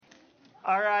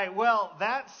All right, well,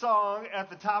 that song at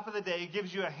the top of the day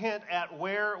gives you a hint at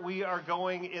where we are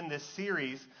going in this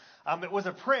series. It was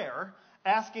a prayer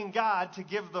asking God to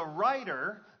give the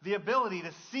writer the ability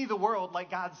to see the world like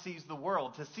God sees the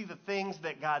world, to see the things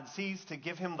that God sees, to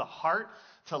give him the heart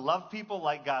to love people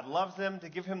like God loves them, to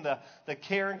give him the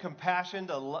care and compassion,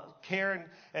 to care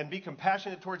and be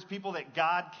compassionate towards people that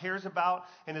God cares about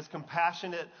and is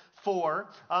compassionate for.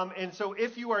 And so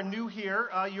if you are new here,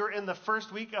 you're in the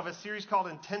first week of a series called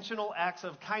Intentional Acts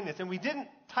of Kindness. And we didn't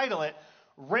title it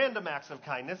Random Acts of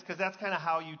Kindness because that's kind of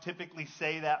how you typically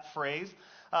say that phrase.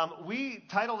 We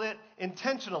titled it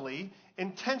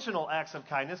Intentional Acts of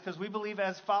Kindness because we believe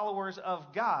as followers of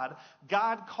God,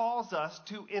 God calls us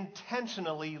to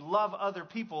intentionally love other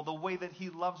people the way that he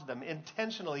loves them.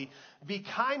 Intentionally be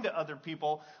kind to other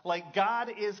people like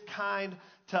God is kind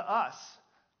to us.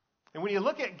 And when you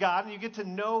look at God and you get to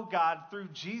know God through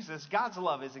Jesus, God's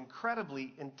love is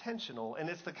incredibly intentional, and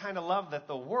it's the kind of love that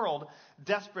the world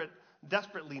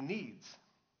desperately needs.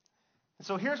 And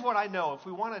so here's what I know. If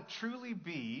we want to truly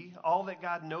be all that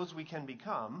God knows we can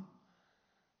become,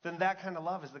 then that kind of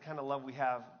love is the kind of love we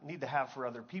need to have for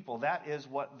other people. That is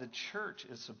what the church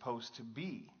is supposed to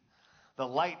be. The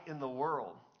light in the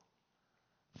world,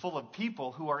 full of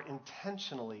people who are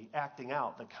intentionally acting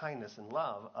out the kindness and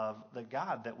love of the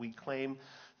God that we claim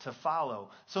to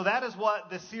follow. So that is what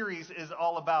this series is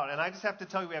all about. And I just have to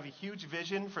tell you, we have a huge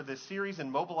vision for this series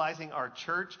and mobilizing our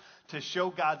church to show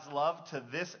God's love to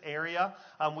this area.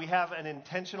 We have an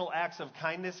Intentional Acts of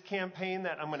Kindness campaign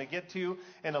that I'm going to get to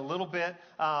in a little bit.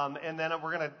 And then I'm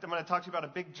going to talk to you about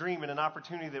a big dream and an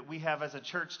opportunity that we have as a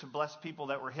church to bless people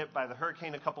that were hit by the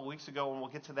hurricane a couple weeks ago. And we'll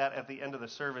get to that at the end of the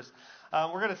service.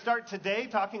 We're going to start today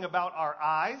talking about our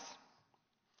eyes.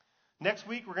 Next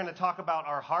week, we're going to talk about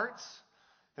our hearts.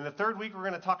 And the third week, we're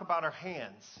going to talk about our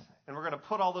hands. And we're going to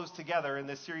put all those together in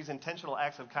this series, Intentional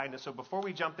Acts of Kindness. So before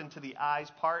we jump into the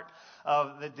eyes part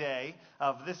of this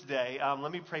day,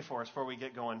 let me pray for us before we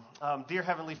get going. Dear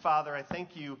Heavenly Father, I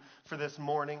thank you for this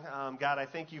morning. God, I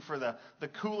thank you for the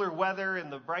cooler weather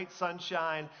and the bright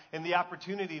sunshine and the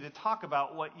opportunity to talk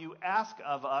about what you ask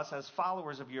of us as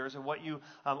followers of yours and what you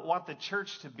want the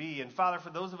church to be. And Father, for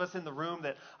those of us in the room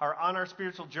that are on our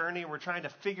spiritual journey, we're trying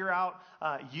to figure out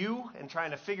you and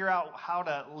trying to figure out how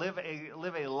to live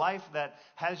a life that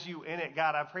has you in it.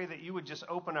 God, I pray that you would just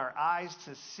open our eyes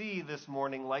to see this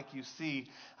morning like you see.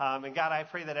 And God, I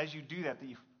pray that as you do that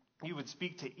you would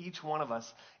speak to each one of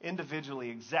us individually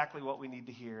exactly what we need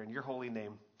to hear. In your holy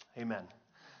name, amen.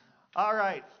 All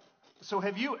right. So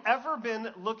have you ever been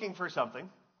looking for something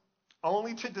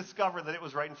only to discover that it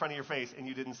was right in front of your face and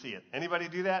you didn't see it? Anybody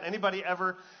do that? Anybody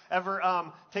ever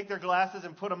take their glasses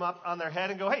and put them up on their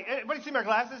head and go, hey, anybody see my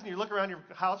glasses? And you look around your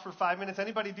house for 5 minutes.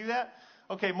 Anybody do that?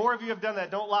 Okay, more of you have done that.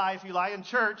 Don't lie. If you lie in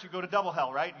church, you go to double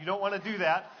hell, right? You don't want to do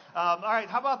that. All right,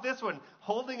 how about this one?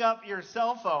 Holding up your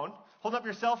cell phone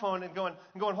and going,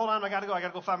 hold on, I gotta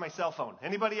go find my cell phone.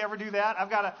 Anybody ever do that? I've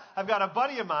got a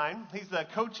buddy of mine. He's the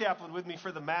co-chaplain with me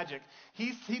for the Magic.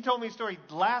 He told me a story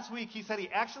last week. He said he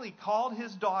actually called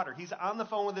his daughter. He's on the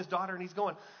phone with his daughter, and he's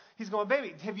going,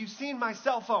 baby, have you seen my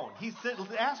cell phone? He's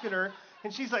asking her,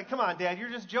 and she's like, come on, Dad,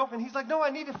 you're just joking. He's like, no, I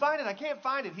need to find it. I can't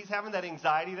find it. He's having that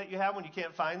anxiety that you have when you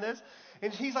can't find this.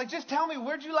 And he's like, just tell me,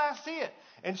 where'd you last see it?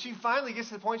 And she finally gets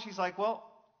to the point, she's like, well,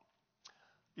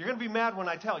 you're going to be mad when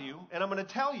I tell you, and I'm going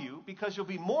to tell you because you'll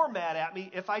be more mad at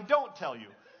me if I don't tell you.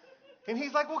 And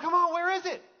he's like, well, come on, where is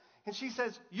it? And she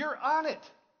says, you're on it.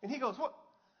 And he goes, what?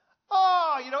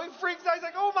 Oh, he freaks out. He's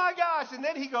like, oh, my gosh. And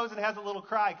then he goes and has a little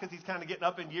cry because he's kind of getting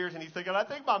up in years, and he's thinking, I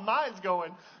think my mind's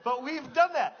going. But we've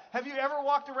done that. Have you ever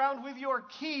walked around with your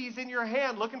keys in your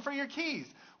hand looking for your keys?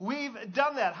 We've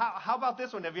done that. How about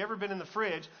this one? Have you ever been in the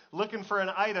fridge looking for an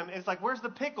item? And it's like, where's the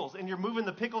pickles? And you're moving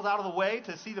the pickles out of the way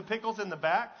to see the pickles in the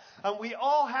back. We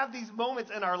all have these moments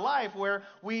in our life where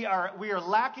we are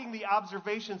lacking the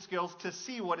observation skills to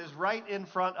see what is right in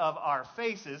front of our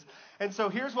faces. And so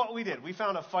here's what we did. We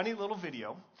found a funny little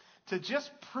video to just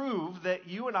prove that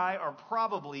you and I are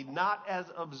probably not as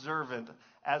observant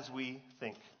as we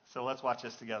think. So let's watch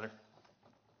this together.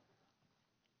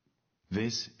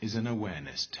 This is an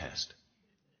awareness test.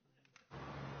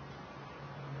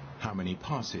 How many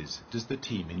passes does the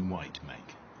team in white make?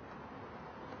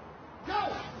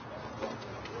 Go!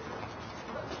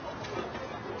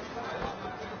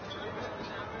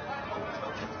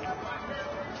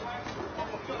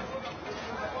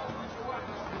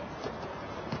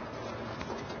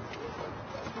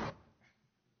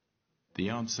 The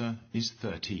answer is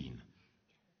 13.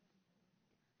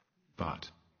 But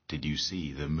did you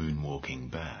see the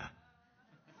moonwalking bear?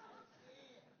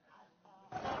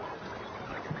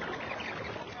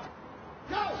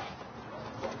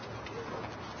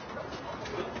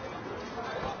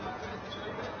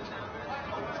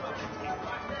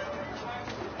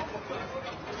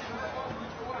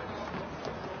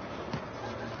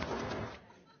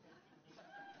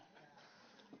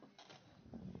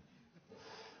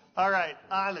 All right,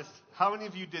 honest. How many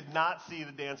of you did not see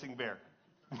the dancing bear?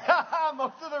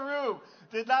 Most of the room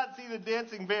did not see the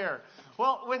dancing bear.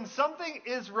 Well, when something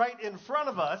is right in front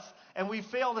of us and we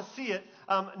fail to see it,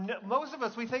 most of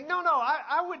us, we think, no,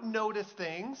 I would notice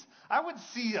things. I would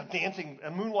see a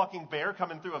moonwalking bear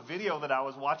coming through a video that I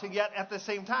was watching, yet at the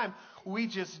same time, we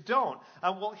just don't.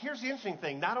 Well, here's the interesting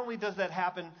thing. Not only does that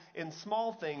happen in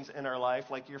small things in our life,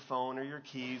 like your phone or your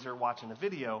keys or watching a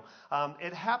video,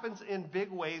 it happens in big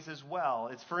ways as well.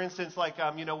 It's, for instance, like,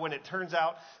 when it turns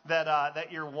out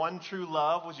that your one true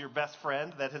love was your best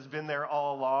friend that has been there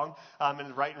all along,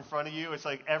 and right in front of you. It's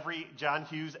like every John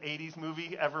Hughes 80s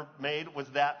movie ever made was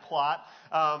that plot.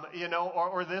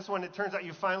 Or this one, it turns out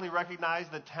you finally recognize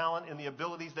the talent and the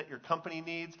abilities that your company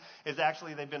needs is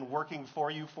actually they've been working for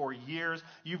you for years.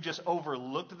 You've just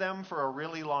overlooked them for a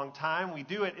really long time. We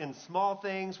do it in small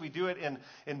things. We do it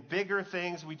in bigger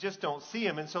things. We just don't see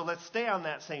them. And so let's stay on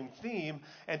that same theme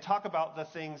and talk about the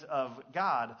things of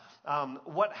God.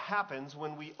 What happens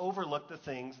when we overlook the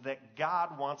things that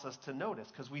God wants us to notice?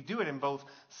 Because we do it in both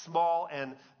small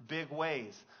and big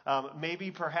ways.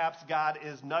 Maybe perhaps God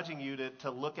is nudging you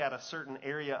to look at a certain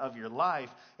area of your life,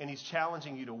 and he's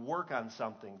challenging you to work on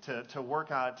something, to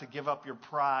work on it, to give up your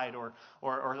pride, or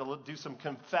to do some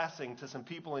confessing to some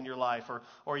people in your life,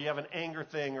 or you have an anger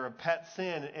thing or a pet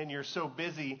sin, and you're so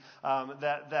busy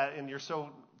and you're so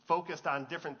focused on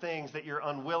different things that you're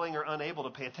unwilling or unable to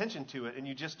pay attention to it, and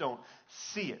you just don't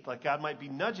see it. Like God might be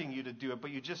nudging you to do it,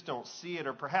 but you just don't see it.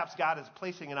 Or perhaps God is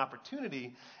placing an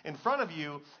opportunity in front of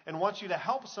you and wants you to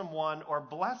help someone or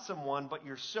bless someone, but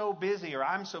you're so busy, or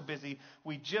I'm so busy,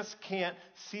 we just can't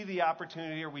see the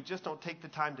opportunity, or we just don't take the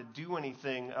time to do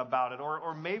anything about it.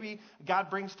 Or maybe God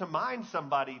brings to mind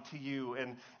somebody to you,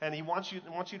 and he wants you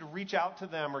to reach out to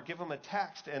them or give them a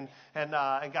text, and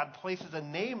God places a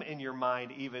name in your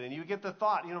mind even. And you get the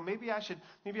thought, maybe I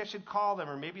should call them,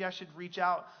 or maybe I should reach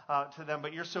out to them,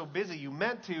 but you're so busy. You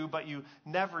meant to, but you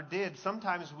never did.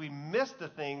 Sometimes we miss the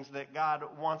things that God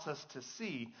wants us to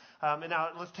see. And now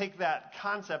let's take that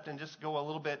concept and just go a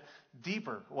little bit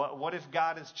deeper. What if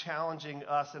God is challenging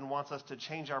us and wants us to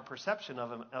change our perception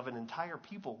of an entire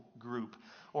people group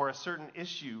or a certain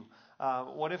issue?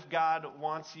 What if God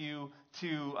wants you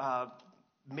to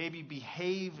maybe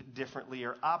behave differently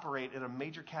or operate in a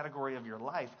major category of your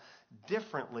life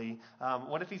differently?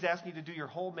 What if he's asking you to do your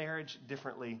whole marriage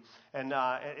differently and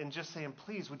just saying,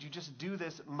 please, would you just do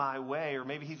this my way? Or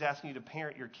maybe he's asking you to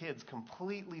parent your kids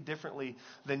completely differently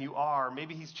than you are.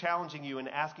 Maybe he's challenging you and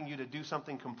asking you to do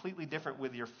something completely different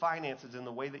with your finances and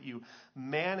the way that you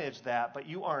manage that, but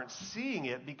you aren't seeing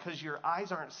it because your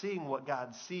eyes aren't seeing what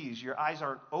God sees. Your eyes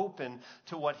aren't open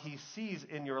to what he sees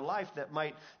in your life that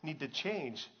might need to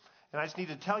change. And I just need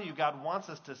to tell you, God wants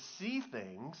us to see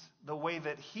things the way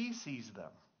that he sees them,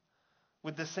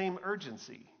 with the same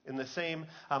urgency, in the same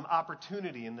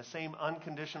opportunity, in the same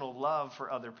unconditional love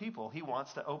for other people. He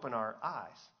wants to open our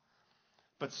eyes.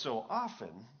 But so often,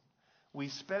 we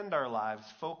spend our lives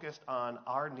focused on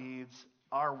our needs,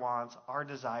 our wants, our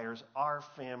desires, our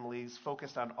families,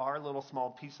 focused on our little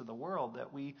small piece of the world,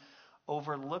 that we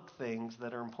overlook things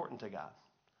that are important to God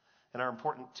and are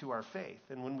important to our faith.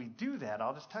 And when we do that,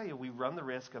 I'll just tell you, we run the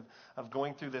risk of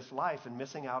going through this life and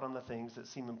missing out on the things that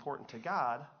seem important to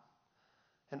God,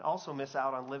 and also miss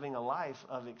out on living a life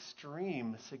of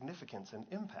extreme significance and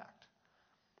impact.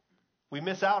 We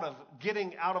miss out of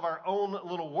getting out of our own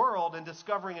little world and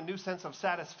discovering a new sense of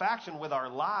satisfaction with our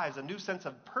lives, a new sense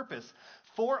of purpose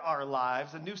for our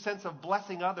lives, a new sense of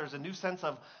blessing others, a new sense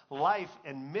of life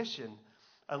and mission,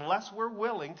 unless we're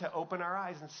willing to open our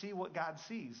eyes and see what God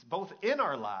sees, both in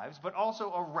our lives, but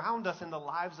also around us in the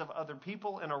lives of other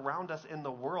people and around us in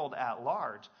the world at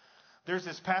large. There's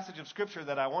this passage of Scripture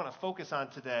that I want to focus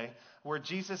on today where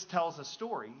Jesus tells a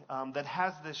story that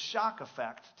has this shock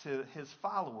effect to his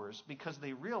followers because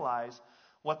they realize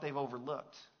what they've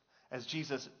overlooked as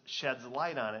Jesus sheds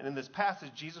light on it. In this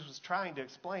passage, Jesus was trying to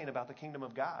explain about the kingdom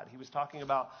of God. He was talking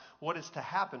about what is to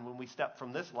happen when we step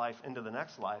from this life into the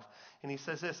next life. And he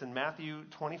says this in Matthew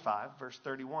 25, verse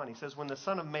 31. He says, when the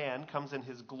Son of Man comes in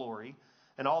his glory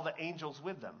and all the angels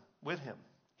with him,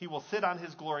 he will sit on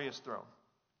his glorious throne.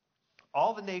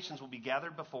 All the nations will be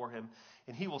gathered before him,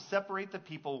 and he will separate the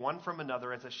people one from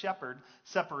another as a shepherd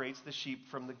separates the sheep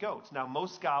from the goats. Now,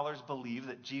 most scholars believe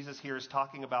that Jesus here is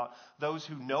talking about those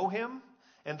who know him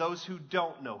and those who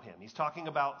don't know him. He's talking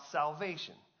about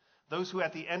salvation. Those who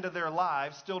at the end of their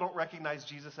lives still don't recognize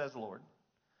Jesus as Lord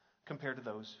compared to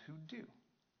those who do.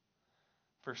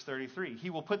 Verse 33, he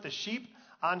will put the sheep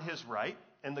on his right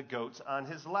and the goats on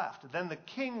his left. Then the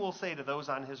king will say to those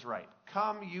on his right,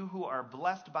 come, you who are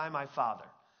blessed by my Father.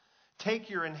 Take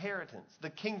your inheritance, the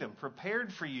kingdom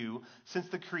prepared for you since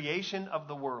the creation of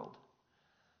the world.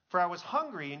 For I was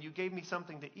hungry, and you gave me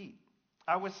something to eat.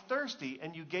 I was thirsty,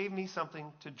 and you gave me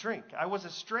something to drink. I was a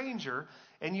stranger,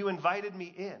 and you invited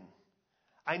me in.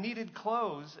 I needed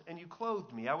clothes, and you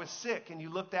clothed me. I was sick, and you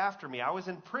looked after me. I was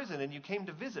in prison, and you came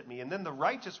to visit me. And then the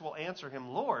righteous will answer him,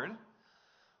 Lord,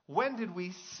 when did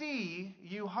we see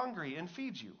you hungry and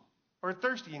feed you? Or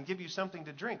thirsty and give you something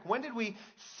to drink? When did we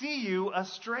see you a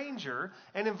stranger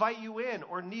and invite you in,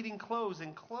 or needing clothes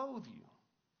and clothe you?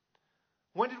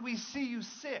 When did we see you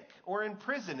sick or in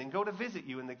prison and go to visit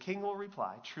you? And the king will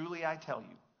reply, truly I tell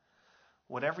you,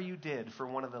 whatever you did for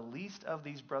one of the least of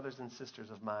these brothers and sisters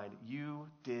of mine, you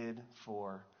did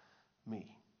for me.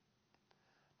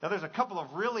 Now there's a couple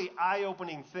of really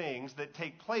eye-opening things that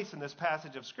take place in this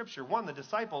passage of Scripture. One, the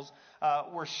disciples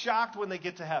were shocked when they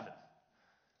get to heaven.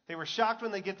 They were shocked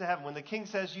when they get to heaven. When the king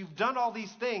says, you've done all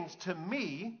these things to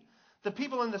me, the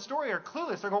people in the story are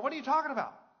clueless. They're going, what are you talking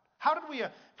about? How did we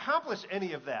accomplish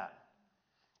any of that?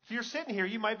 If you're sitting here,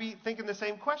 you might be thinking the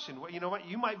same question. Well, you know what?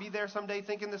 You might be there someday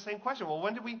thinking the same question. Well,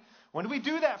 when did we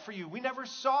do that for you? We never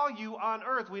saw you on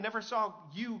earth. We never saw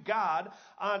you, God,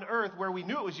 on earth where we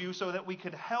knew it was you so that we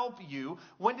could help you.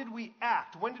 When did we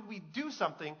act? When did we do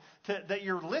something that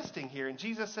you're listing here? And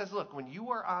Jesus says, look, when you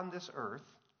are on this earth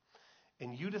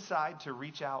and you decide to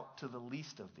reach out to the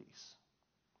least of these,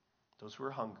 those who are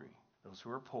hungry, those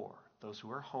who are poor, those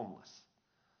who are homeless,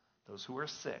 those who are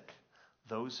sick,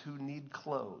 those who need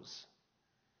clothes,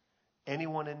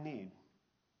 anyone in need.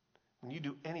 When you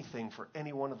do anything for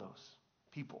any one of those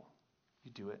people,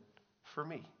 you do it for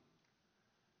me.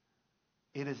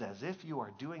 It is as if you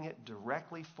are doing it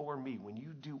directly for me. When you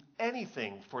do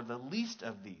anything for the least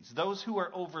of these, those who are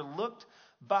overlooked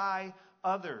by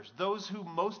others, those who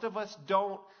most of us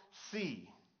don't see.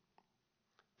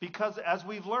 Because as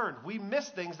we've learned, we miss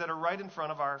things that are right in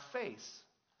front of our face.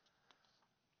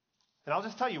 And I'll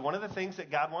just tell you, one of the things that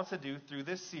God wants to do through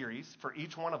this series for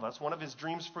each one of us, one of his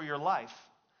dreams for your life,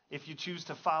 if you choose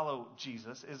to follow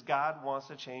Jesus, is God wants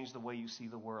to change the way you see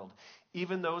the world.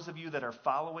 Even those of you that are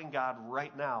following God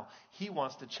right now, he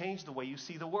wants to change the way you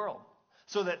see the world.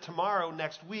 So that tomorrow,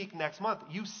 next week, next month,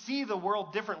 you see the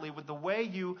world differently with the way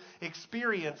you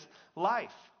experience life.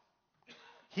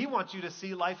 He wants you to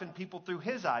see life and people through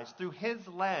his eyes, through his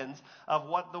lens of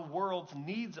what the world's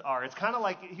needs are. It's kind of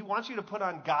like he wants you to put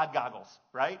on God goggles,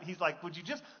 right? He's like, would you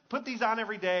just put these on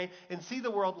every day and see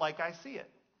the world like I see it?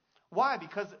 Why?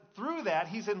 Because through that,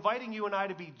 he's inviting you and I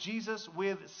to be Jesus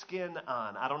with skin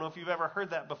on. I don't know if you've ever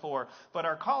heard that before, but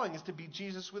our calling is to be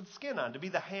Jesus with skin on, to be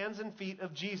the hands and feet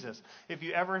of Jesus. If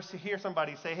you ever hear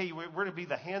somebody say, hey, we're to be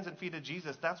the hands and feet of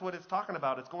Jesus, that's what it's talking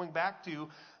about. It's going back to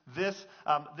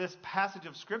this passage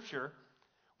of Scripture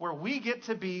where we get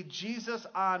to be Jesus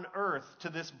on earth to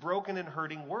this broken and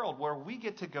hurting world, where we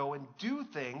get to go and do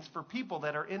things for people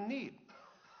that are in need.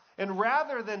 And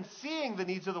rather than seeing the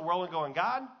needs of the world and going,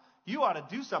 God, you ought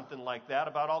to do something like that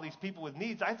about all these people with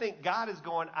needs, I think God is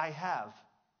going,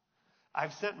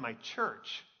 I've sent my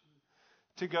church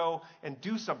to go and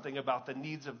do something about the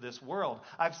needs of this world.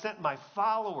 I've sent my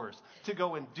followers to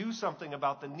go and do something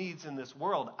about the needs in this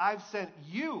world. I've sent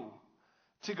you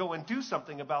to go and do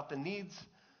something about the needs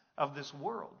of this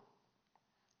world.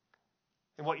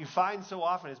 And what you find so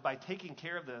often is by taking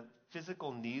care of the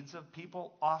physical needs of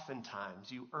people, oftentimes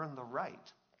you earn the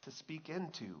right to speak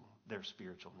into their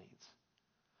spiritual needs.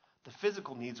 The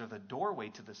physical needs are the doorway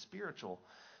to the spiritual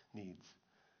needs.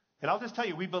 And I'll just tell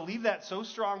you, we believe that so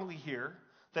strongly here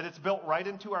that it's built right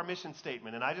into our mission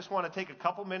statement. And I just want to take a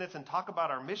couple minutes and talk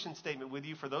about our mission statement with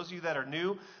you for those of you that are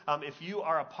new. If you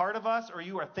are a part of us or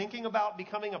you are thinking about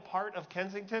becoming a part of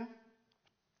Kensington,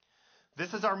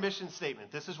 this is our mission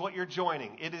statement. This is what you're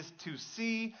joining. It is to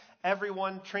see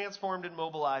everyone transformed and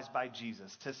mobilized by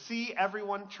Jesus. To see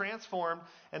everyone transformed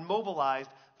and mobilized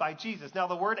by Jesus. Now,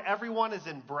 the word everyone is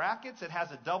in brackets. It has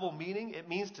a double meaning. It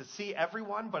means to see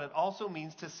everyone, but it also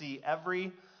means to see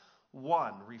everyone,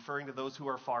 referring to those who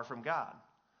are far from God,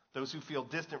 those who feel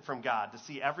distant from God, to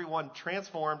see everyone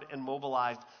transformed and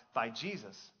mobilized by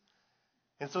Jesus.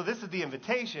 And so this is the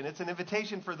invitation. It's an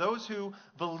invitation for those who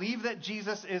believe that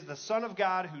Jesus is the Son of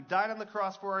God who died on the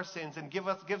cross for our sins and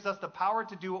gives us the power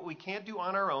to do what we can't do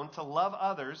on our own, to love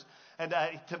others, and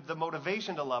to the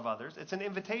motivation to love others. It's an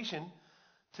invitation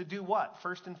to do what?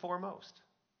 First and foremost.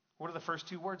 What are the first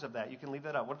two words of that? You can leave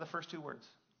that up. What are the first two words?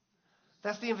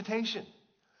 That's the invitation.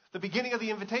 The beginning of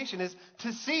the invitation is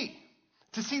to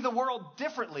see the world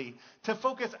differently, to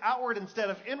focus outward instead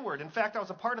of inward. In fact, I was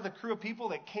a part of the crew of people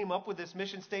that came up with this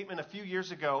mission statement a few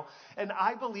years ago, and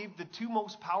I believe the two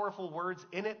most powerful words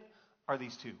in it are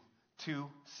these two: to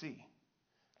see.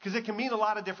 Because it can mean a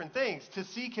lot of different things. To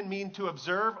see can mean to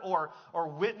observe or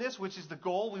witness, which is the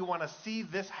goal. We want to see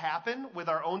this happen with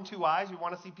our own two eyes. We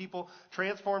want to see people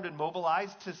transformed and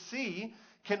mobilized. To see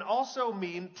can also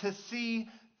mean to see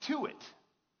to it.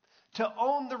 To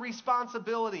own the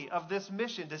responsibility of this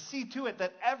mission. To see to it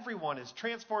that everyone is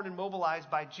transformed and mobilized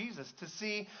by Jesus. To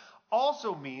see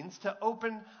also means to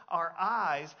open our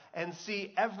eyes and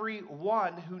see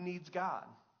everyone who needs God.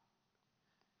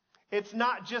 It's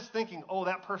not just thinking, oh,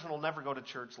 that person will never go to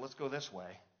church. Let's go this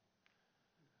way.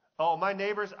 Oh, my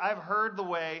neighbors, I've heard the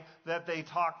way that they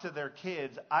talk to their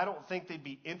kids. I don't think they'd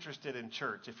be interested in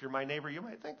church. If you're my neighbor, you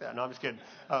might think that. No, I'm just kidding.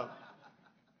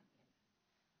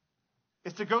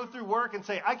 It's to go through work and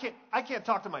say, I can't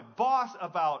talk to my boss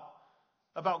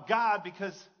about God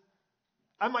because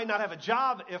I might not have a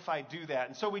job if I do that.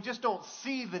 And so we just don't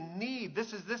see the need.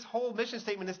 This whole mission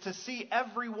statement is to see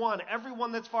everyone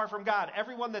that's far from God,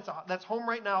 everyone that's home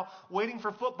right now waiting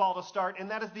for football to start, and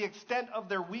that is the extent of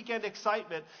their weekend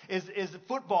excitement is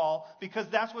football because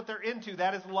that's what they're into.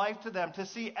 That is life to them. To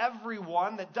see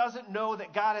everyone that doesn't know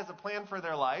that God has a plan for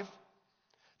their life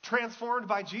transformed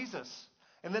by Jesus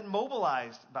and then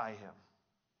mobilized by him.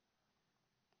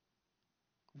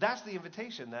 That's the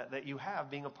invitation that you have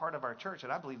being a part of our church.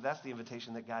 And I believe that's the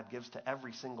invitation that God gives to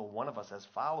every single one of us as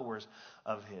followers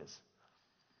of his.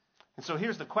 And so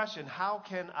here's the question. How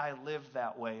can I live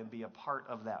that way and be a part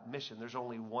of that mission? There's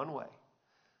only one way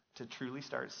to truly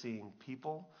start seeing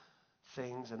people,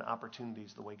 things, and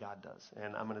opportunities the way God does.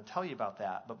 And I'm going to tell you about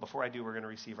that. But before I do, we're going to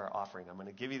receive our offering. I'm going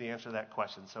to give you the answer to that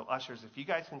question. So ushers, if you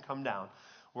guys can come down.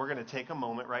 We're going to take a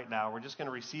moment right now. We're just going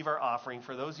to receive our offering.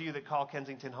 For those of you that call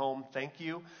Kensington home, thank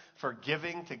you for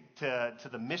giving to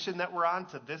the mission that we're on,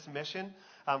 to this mission.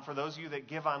 For those of you that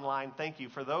give online, thank you.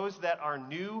 For those that are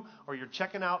new or you're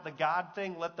checking out the God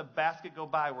thing, let the basket go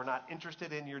by. We're not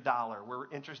interested in your dollar.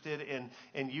 We're interested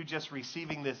in you just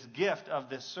receiving this gift of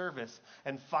this service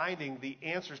and finding the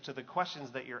answers to the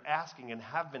questions that you're asking and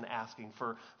have been asking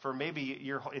for maybe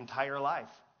your entire life.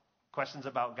 Questions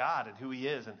about God and who he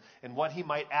is and what he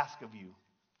might ask of you.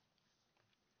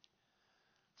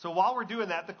 So while we're doing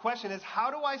that, the question is, how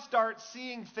do I start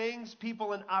seeing things,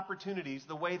 people, and opportunities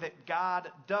the way that God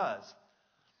does?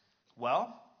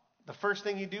 Well, the first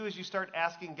thing you do is you start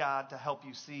asking God to help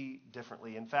you see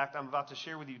differently. In fact, I'm about to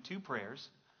share with you 2 prayers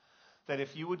that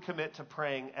if you would commit to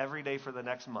praying every day for the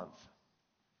next month,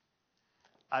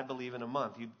 I believe in a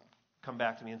month you'd come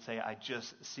back to me and say, I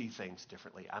just see things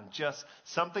differently.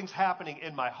 Something's happening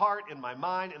in my heart, in my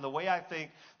mind, in the way I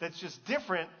think that's just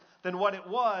different than what it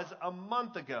was a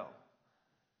month ago.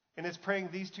 And it's praying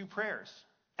these 2 prayers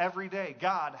every day.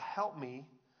 God, help me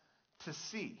to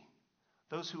see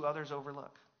those who others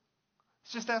overlook.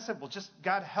 It's just that simple. Just,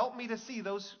 God, help me to see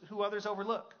those who others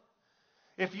overlook.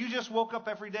 If you just woke up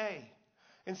every day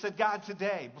and said, God,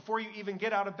 today, before you even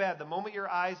get out of bed, the moment your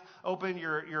eyes open,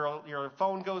 your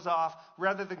phone goes off,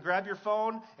 rather than grab your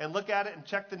phone and look at it and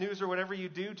check the news or whatever you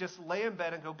do, just lay in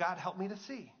bed and go, God, help me to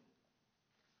see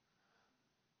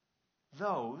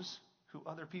those who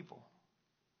other people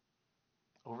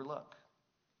overlook.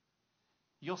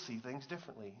 You'll see things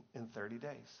differently in 30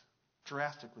 days,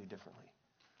 drastically differently.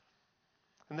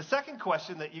 And the second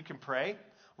question that you can pray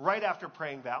right after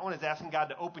praying that one is asking God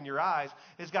to open your eyes,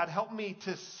 is God, help me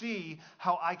to see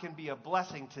how I can be a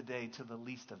blessing today to the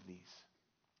least of these.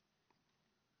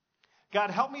 God,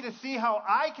 help me to see how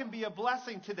I can be a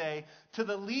blessing today to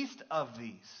the least of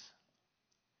these.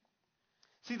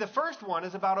 See, the first one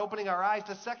is about opening our eyes.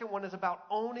 The second one is about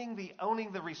owning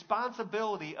the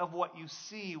responsibility of what you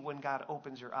see when God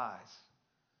opens your eyes.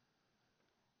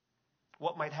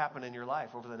 What might happen in your life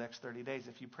over the next 30 days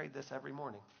if you prayed this every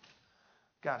morning?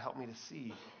 God, help me to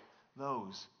see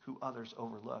those who others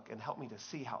overlook, and help me to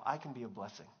see how I can be a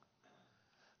blessing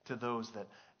to those that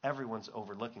everyone's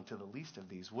overlooking, to the least of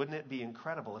these. Wouldn't it be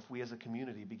incredible if we as a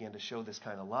community began to show this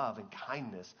kind of love and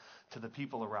kindness to the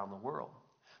people around the world?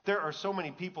 There are so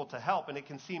many people to help, and it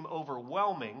can seem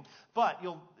overwhelming, but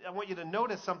I want you to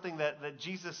notice something that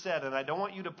Jesus said, and I don't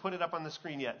want you to put it up on the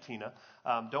screen yet, Tina.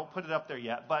 Don't put it up there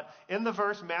yet. But in the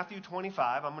verse, Matthew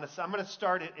 25, I'm going to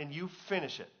start it, and you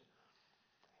finish it.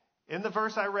 In the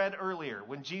verse I read earlier,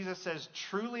 when Jesus says,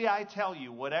 truly I tell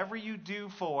you, whatever you do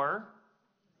for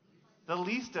the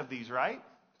least of these, right?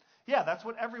 Yeah, that's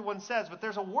what everyone says, but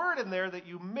there's a word in there that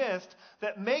you missed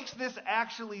that makes this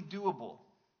actually doable.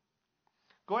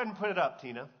 Go ahead and put it up,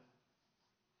 Tina.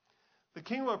 The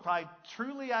king will reply,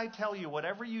 truly I tell you,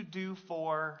 whatever you do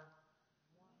for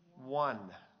one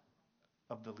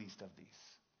of the least of these.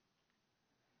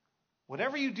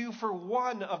 Whatever you do for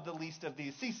one of the least of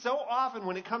these. See, so often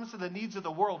when it comes to the needs of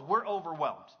the world, we're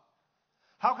overwhelmed.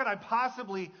 How could I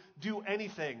possibly do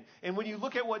anything? And when you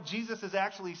look at what Jesus is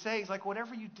actually saying, he's like,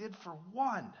 whatever you did for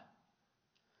one,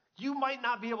 you might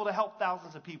not be able to help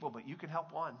thousands of people, but you can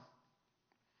help one.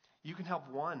 You can help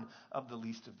one of the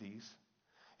least of these.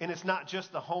 And it's not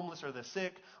just the homeless or the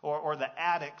sick or the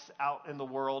addicts out in the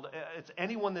world. It's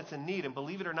anyone that's in need. And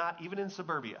believe it or not, even in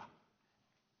suburbia,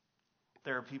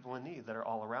 there are people in need that are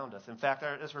all around us. In fact,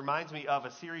 this reminds me of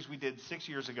a series we did 6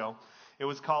 years ago. It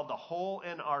was called The Hole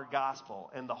in Our Gospel.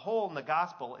 And the hole in the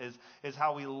gospel is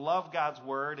how we love God's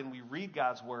word and we read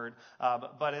God's word,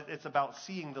 but it's about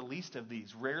seeing the least of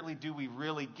these. Rarely do we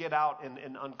really get out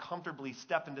and uncomfortably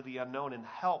step into the unknown and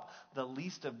help the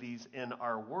least of these in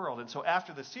our world. And so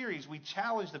after the series, we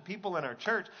challenged the people in our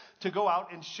church to go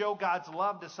out and show God's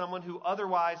love to someone who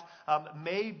otherwise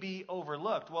may be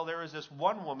overlooked. Well, there was this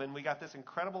one woman, we got this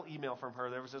incredible email from her.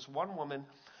 There was this one woman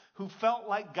who felt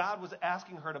like God was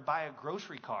asking her to buy a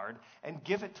grocery card and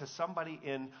give it to somebody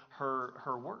in her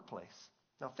workplace.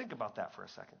 Now think about that for a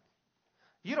second.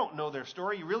 You don't know their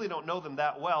story. You really don't know them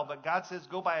that well, but God says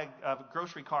go buy a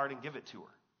grocery card and give it to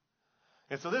her.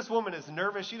 And so this woman is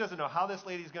nervous. She doesn't know how this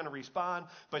lady's going to respond,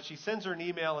 but she sends her an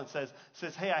email and says,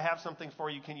 hey, I have something for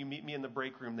you. Can you meet me in the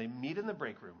break room? They meet in the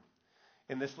break room.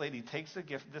 And this lady takes the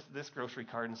gift, this grocery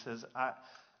card, and says,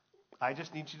 I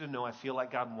just need you to know I feel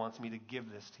like God wants me to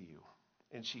give this to you.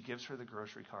 And she gives her the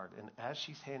grocery card. And as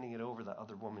she's handing it over, the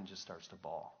other woman just starts to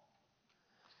bawl.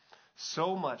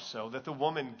 So much so that the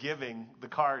woman giving the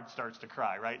card starts to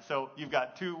cry, right? So you've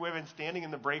got two women standing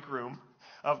in the break room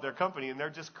of their company, and they're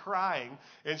just crying.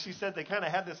 And she said they kind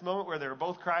of had this moment where they were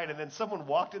both crying, and then someone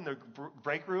walked in the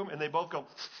break room, and they both go,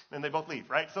 and they both leave,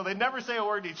 right? So they never say a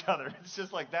word to each other. It's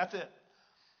just like, that's it.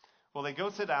 Well, they go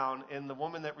sit down, and the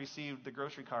woman that received the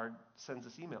grocery card sends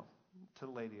this email to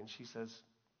the lady, and she says,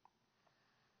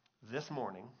 this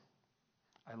morning,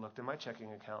 I looked in my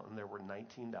checking account, and there were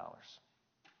 $19.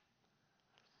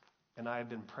 And I have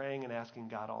been praying and asking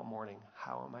God all morning,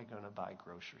 how am I going to buy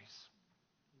groceries?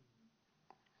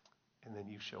 And then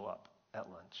you show up at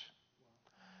lunch.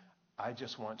 I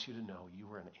just want you to know you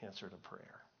were an answer to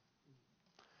prayer.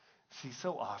 See,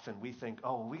 so often we think,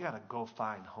 we got to go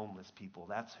find homeless people.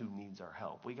 That's who needs our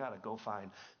help. We got to go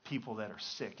find people that are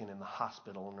sick and in the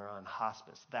hospital and are on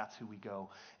hospice. That's who we go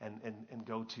and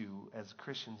go to as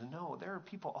Christians. No, there are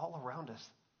people all around us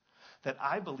that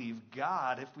I believe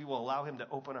God, if we will allow him to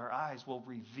open our eyes, will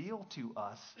reveal to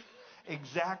us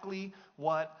exactly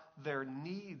what their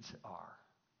needs are.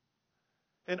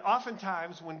 And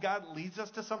oftentimes when God leads us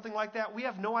to something like that, we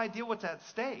have no idea what's at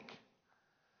stake.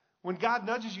 When God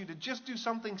nudges you to just do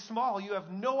something small, you have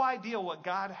no idea what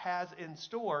God has in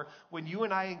store when you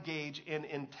and I engage in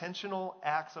intentional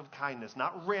acts of kindness.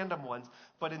 Not random ones,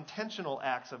 but intentional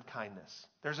acts of kindness.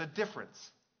 There's a difference.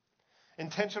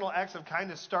 Intentional acts of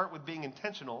kindness start with being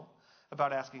intentional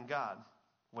about asking God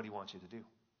what he wants you to do,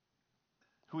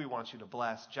 who he wants you to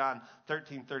bless. John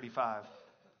 13:35.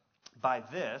 By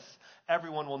this,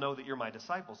 everyone will know that you're my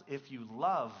disciples if you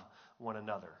love one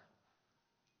another.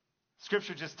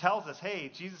 Scripture just tells us,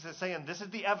 hey, Jesus is saying this is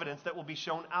the evidence that will be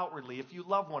shown outwardly if you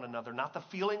love one another, not the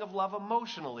feeling of love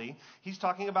emotionally. He's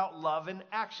talking about love in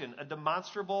action, a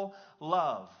demonstrable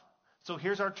love. So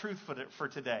here's our truth for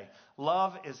today.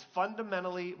 Love is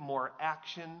fundamentally more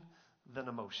action than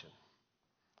emotion.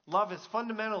 Love is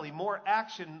fundamentally more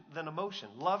action than emotion.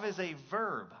 Love is a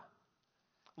verb.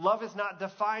 Love is not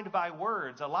defined by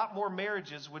words. A lot more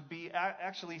marriages would be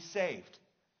actually saved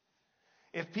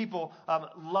if people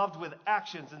loved with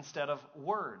actions instead of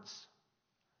words.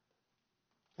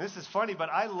 This is funny, but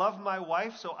I love my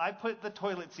wife, so I put the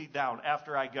toilet seat down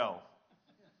after I go.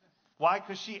 Why?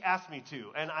 Because she asked me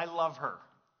to, and I love her.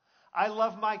 I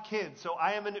love my kids, so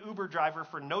I am an Uber driver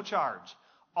for no charge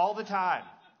all the time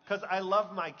because I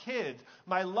love my kids.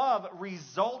 My love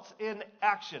results in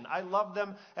action. I love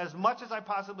them as much as I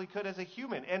possibly could as a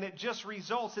human, and it just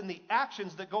results in the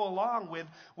actions that go along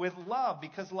with love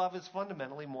because love is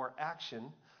fundamentally more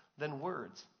action than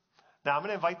words. Now, I'm going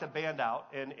to invite the band out,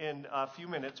 and in a few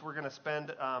minutes, we're going to spend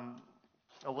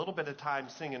a little bit of time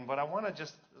singing, but I want to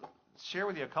just share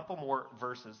with you a couple more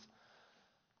verses.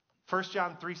 1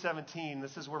 John 3:17,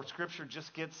 this is where Scripture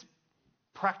just gets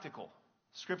practical.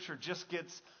 Scripture just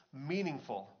gets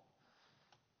meaningful.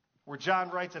 Where John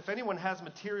writes, if anyone has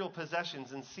material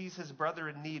possessions and sees his brother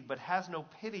in need but has no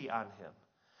pity on him,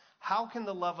 how can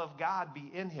the love of God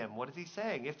be in him? What is he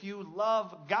saying? If you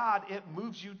love God, it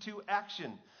moves you to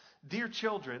action. Dear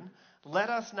children, let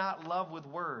us not love with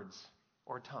words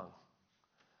or tongue,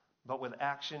 but with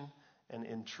action and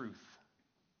in truth.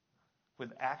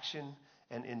 With action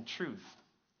and in truth.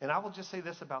 And I will just say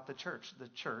this about the church. The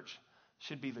church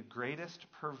should be the greatest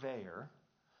purveyor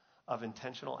of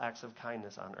intentional acts of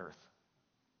kindness on earth.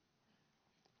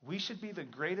 We should be the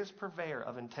greatest purveyor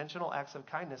of intentional acts of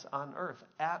kindness on earth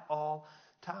at all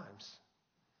times.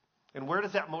 And where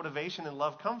does that motivation and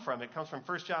love come from? It comes from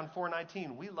 1 John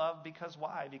 4:19. We love because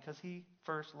why? Because he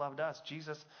first loved us.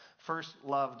 Jesus first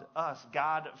loved us.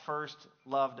 God first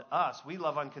loved us. We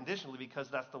love unconditionally because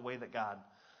that's the way that God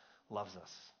loves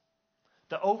us.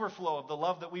 The overflow of the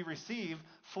love that we receive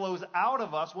flows out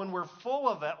of us when we're full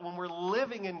of it, when we're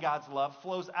living in God's love,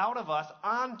 flows out of us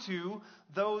onto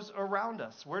those around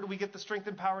us. Where do we get the strength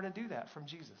and power to do that? From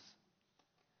Jesus.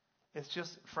 It's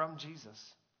just from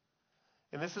Jesus.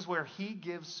 And this is where he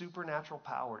gives supernatural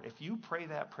power. If you pray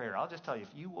that prayer, I'll just tell you,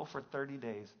 if you will for 30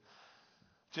 days,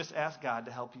 just ask God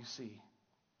to help you see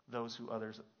those who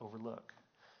others overlook.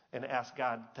 And ask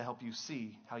God to help you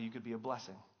see how you could be a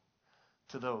blessing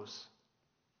to those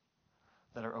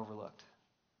that are overlooked.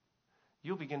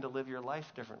 You'll begin to live your life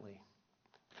differently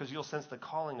because you'll sense the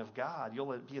calling of God.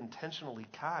 You'll be intentionally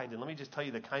kind. And let me just tell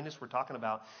you, the kindness we're talking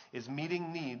about is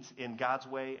meeting needs in God's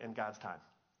way and God's time.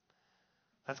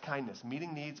 That's kindness,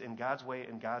 meeting needs in God's way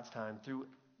and God's time through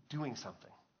doing something.